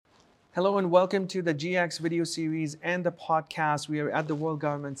Hello and welcome to the GX video series and the podcast. We are at the World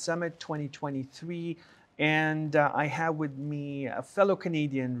Government Summit 2023, and I have with me a fellow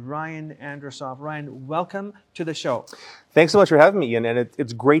Canadian, Ryan Androsoff. Ryan, welcome to the show. Thanks so much for having me, Ian, and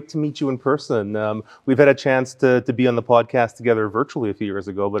it's great to meet you in person. We've had a chance to be on the podcast together virtually a few years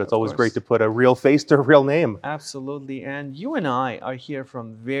ago, but it's always great to put a real face to a real name. Absolutely, and you and I are here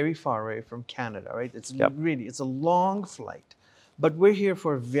from very far away from Canada, right? It's it's a long flight. But we're here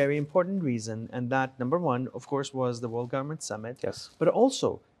for a very important reason, and that, number one, of course, was the World Government Summit. Yes. But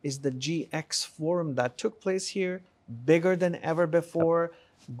also is the GX Forum that took place here, bigger than ever before,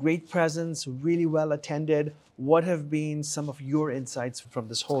 great presence, really well attended. What have been some of your insights from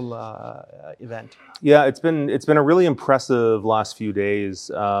this whole event? Yeah, it's been a really impressive last few days,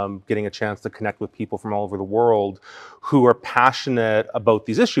 getting a chance to connect with people from all over the world who are passionate about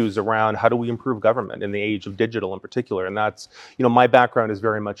these issues around how do we improve government in the age of digital in particular. And that's, my background is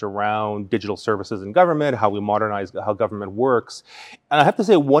very much around digital services in government, how we modernize how government works. And I have to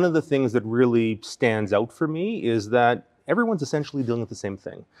say, one of the things that really stands out for me is that everyone's essentially dealing with the same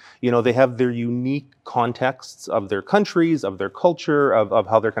thing. They have their unique contexts of their countries, of their culture, of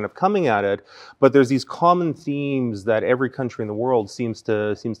how they're kind of coming at it. But there's these common themes that every country in the world seems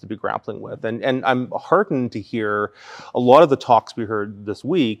to be grappling with. And I'm heartened to hear a lot of the talks we heard this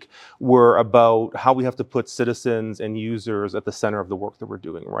week were about how we have to put citizens and users at the center of the work that we're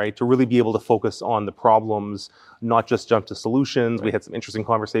doing, right? To really be able to focus on the problems, not just jump to solutions. Right. We had some interesting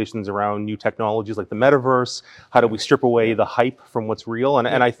conversations around new technologies like the metaverse. How do we strip away the hype from what's real? And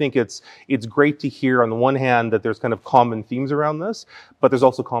I think it's great to hear on the one hand that there's kind of common themes around this, but there's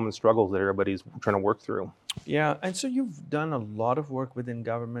also common struggles that everybody's trying to work through. Yeah, and so you've done a lot of work within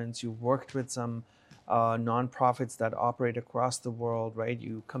governments. You've worked with some nonprofits that operate across the world, right?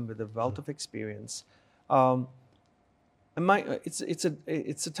 You come with a wealth of experience. It's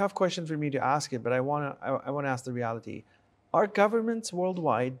a tough question for me to ask it, but I want to ask the reality. Are governments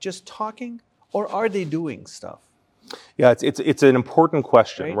worldwide just talking, or are they doing stuff? Yeah, it's an important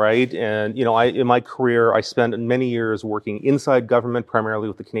question, right? And in my career, I spent many years working inside government, primarily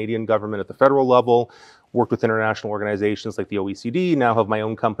with the Canadian government at the federal level. Worked with international organizations like the OECD. Now have my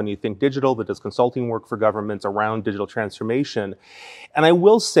own company, Think Digital, that does consulting work for governments around digital transformation. And I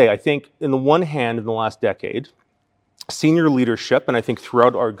will say, I think, in the one hand, in the last decade, senior leadership, and I think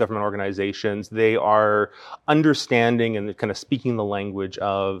throughout our government organizations, they are understanding and kind of speaking the language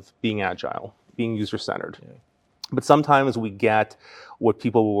of being agile, being user-centered. Yeah. But sometimes we get what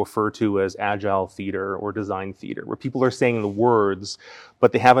people will refer to as agile theater or design theater, where people are saying the words,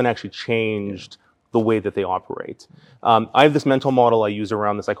 but they haven't actually changed the way that they operate. I have this mental model I use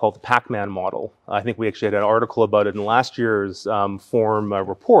around this. I call it the Pac-Man model. I think we actually had an article about it in last year's Forum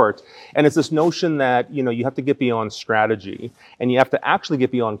report. And it's this notion that, you have to get beyond strategy and you have to actually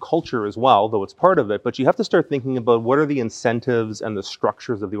get beyond culture as well, though it's part of it. But you have to start thinking about what are the incentives and the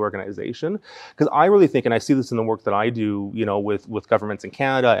structures of the organization. Because I really think, and I see this in the work that I do, with governments in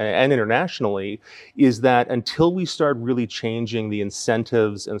Canada and internationally, is that until we start really changing the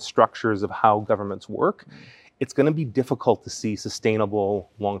incentives and structures of how governments work, it's going to be difficult to see sustainable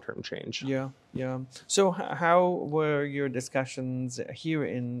long-term change. Yeah. So how were your discussions here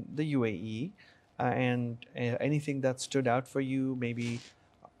in the UAE, and anything that stood out for you? Maybe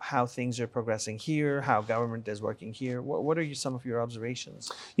how things are progressing here, how government is working here. What are some of your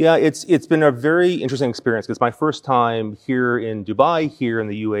observations? Yeah, it's been a very interesting experience. It's my first time here in Dubai, here in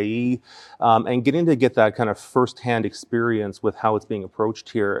the UAE, and getting to get that kind of firsthand experience with how it's being approached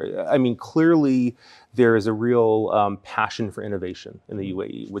here. I mean, clearly there is a real passion for innovation in the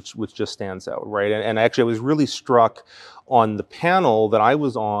UAE, which just stands out, right? And actually, I was really struck on the panel that I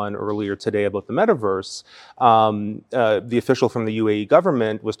was on earlier today about the metaverse. The official from the UAE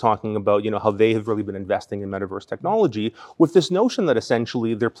government was talking about, how they have really been investing in metaverse technology with this notion that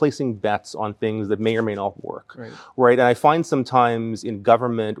essentially they're placing bets on things that may or may not work, right? And I find sometimes in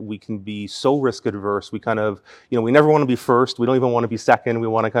government, we can be so risk adverse. We kind of, we never want to be first. We don't even want to be second. We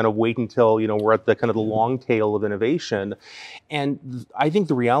want to kind of wait until, we're at the kind of the long tail of innovation. And I think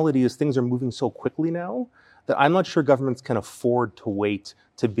the reality is things are moving so quickly now that I'm not sure governments can afford to wait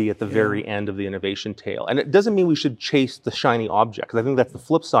to be at the very end of the innovation tail. And it doesn't mean we should chase the shiny object, because I think that's the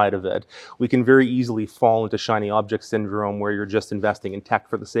flip side of it. We can very easily fall into shiny object syndrome where you're just investing in tech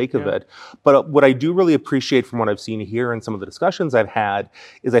for the sake of it. But what I do really appreciate from what I've seen here and some of the discussions I've had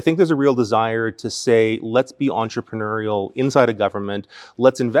is I think there's a real desire to say, let's be entrepreneurial inside a government.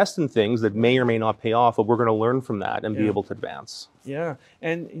 Let's invest in things that may or may not pay off, but we're going to learn from that and be able to advance. Yeah.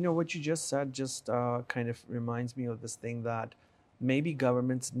 And what you just said just kind of reminds me of this thing that maybe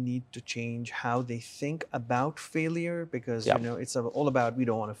governments need to change how they think about failure, because Yep. it's all about, we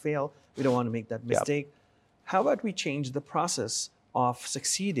don't want to fail, we don't want to make that Yep. mistake. How about we change the process of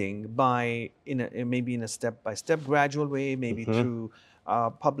succeeding by maybe in a step-by-step gradual way, maybe Mhm. through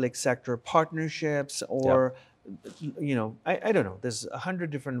public sector partnerships, Yep. or I don't know. There's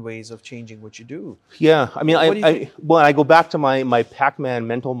 100 different ways of changing what you do. Yeah, I mean, What do you think? well, I go back to my Pac-Man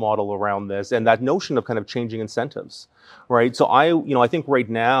mental model around this, and that notion of kind of changing incentives, right? So I think right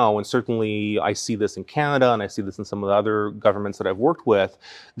now, and certainly I see this in Canada, and I see this in some of the other governments that I've worked with,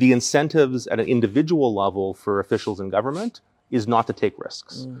 the incentives at an individual level for officials in government is not to take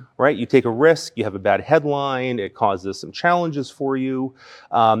risks, right? You take a risk, you have a bad headline, it causes some challenges for you.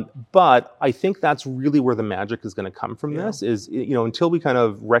 But I think that's really where the magic is going to come from Yeah. this is, until we kind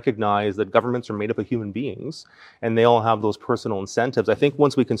of recognize that governments are made up of human beings and they all have those personal incentives. I think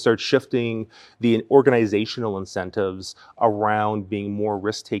once we can start shifting the organizational incentives around being more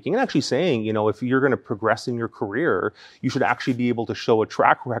risk taking and actually saying, if you're going to progress in your career, you should actually be able to show a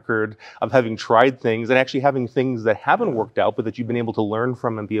track record of having tried things and actually having things that haven't worked out, but that you've been able to learn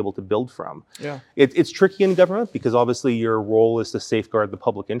from and be able to build from. Yeah. It's tricky in government because obviously your role is to safeguard the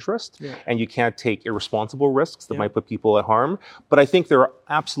public interest, and you can't take irresponsible risks that might put people at harm. But I think there are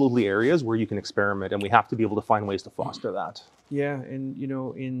absolutely areas where you can experiment, and we have to be able to find ways to foster that. Yeah, and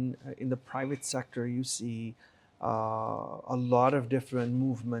in the private sector, you see a lot of different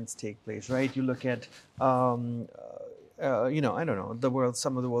movements take place, right? You look at I don't know,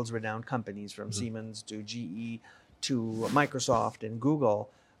 some of the world's renowned companies, from Siemens to GE to Microsoft and Google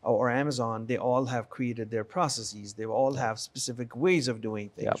or Amazon. They all have created their processes. They all have specific ways of doing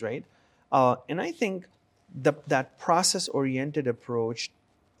things, right? And I think that process-oriented approach,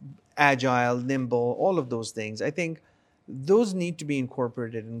 agile, nimble, all of those things, I think those need to be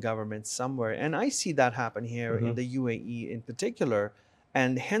incorporated in government somewhere. And I see that happen here in the UAE in particular.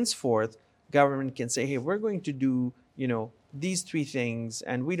 And henceforth, government can say, hey, we're going to do, these three things,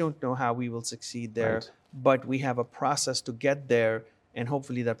 and we don't know how we will succeed there, Right. but we have a process to get there, and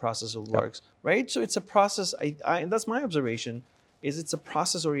hopefully that process will work, right? So it's a process, and that's my observation, is it's a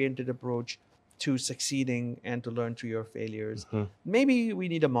process-oriented approach to succeeding and to learn through your failures. Maybe we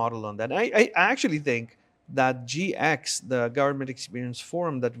need a model on that. I actually think that GX, the Government Experience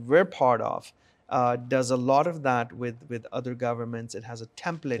Forum that we're part of, does a lot of that with other governments. It has a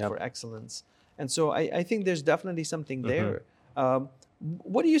template for excellence. And so I think there's definitely something there.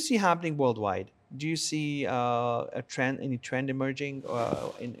 What do you see happening worldwide? Do you see any trend emerging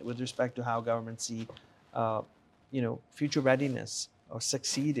with respect to how governments see, future readiness or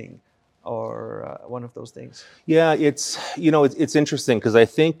succeeding, or one of those things? Yeah, it's interesting because I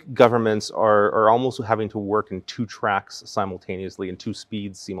think governments are almost having to work in two tracks simultaneously, in two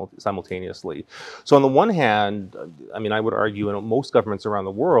speeds simultaneously. So on the one hand, I mean, I would argue in most governments around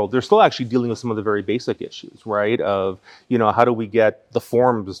the world, they're still actually dealing with some of the very basic issues, right? Of how do we get the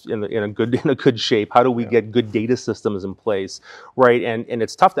forms in a good shape? How do we get good data systems in place, right? And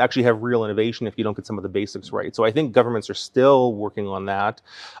it's tough to actually have real innovation if you don't get some of the basics right. So I think governments are still working on that.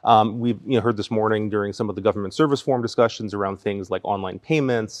 We've heard this morning during some of the government service forum discussions around things like online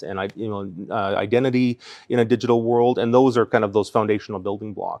payments and identity in a digital world, and those are kind of those foundational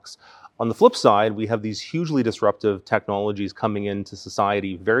building blocks. On the flip side, we have these hugely disruptive technologies coming into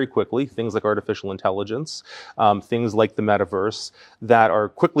society very quickly, things like artificial intelligence, things like the metaverse, that are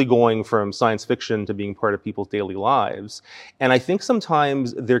quickly going from science fiction to being part of people's daily lives. And I think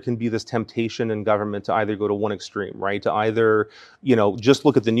sometimes there can be this temptation in government to either go to one extreme, right? To either, just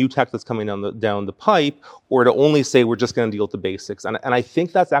look at the new tech that's coming down the pipe, or to only say we're just going to deal with the basics. And I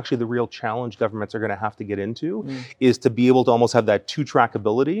think that's actually the real challenge governments are going to have to get into, is to be able to almost have that two-track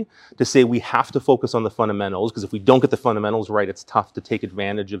ability to say we have to focus on the fundamentals, because if we don't get the fundamentals right, it's tough to take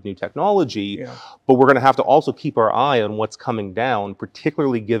advantage of new technology. But we're going to have to also keep our eye on what's coming down,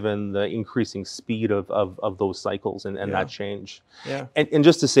 particularly given the increasing speed of those cycles and that change. And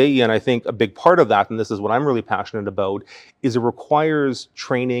just to say, Ian, I think a big part of that, and this is what I'm really passionate about, is it requires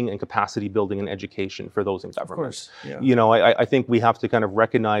training and capacity building and education for those in government. Of course. I think we have to kind of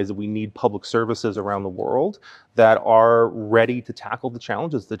recognize that we need public services around the world that are ready to tackle the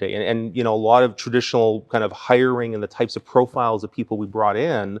challenges today. And a lot of traditional kind of hiring and the types of profiles of people we brought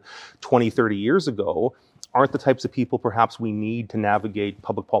in 20, 30 years ago aren't the types of people perhaps we need to navigate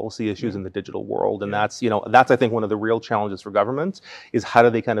public policy issues in the digital world. And Yeah. that's I think one of the real challenges for governments is how do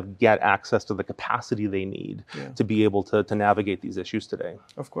they kind of get access to the capacity they need to be able to navigate these issues today.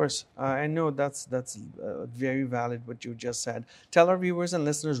 Of course. I know that's very valid what you just said. Tell our viewers and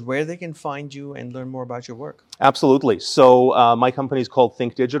listeners where they can find you and learn more about your work. Absolutely. So my company is called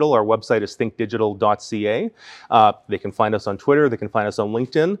Think Digital. Our website is thinkdigital.ca. They can find us on Twitter. They can find us on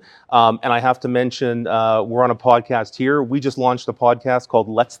LinkedIn. And I have to mention, we're on a podcast here. We just launched a podcast called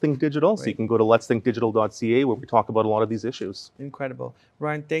Let's Think Digital. So you can go to letsthinkdigital.ca where we talk about a lot of these issues. Incredible.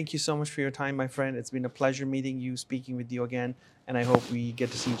 Ryan, thank you so much for your time, my friend. It's been a pleasure meeting you, speaking with you again. And I hope we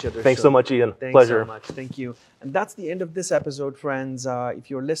get to see each other Thanks soon. so much, Ian. Thanks Pleasure. so much. Thank you. And that's the end of this episode, friends. If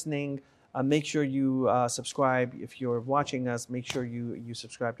you're listening, make sure you subscribe. If you're watching us, make sure you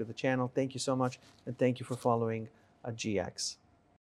subscribe to the channel. Thank you so much. And thank you for following GX.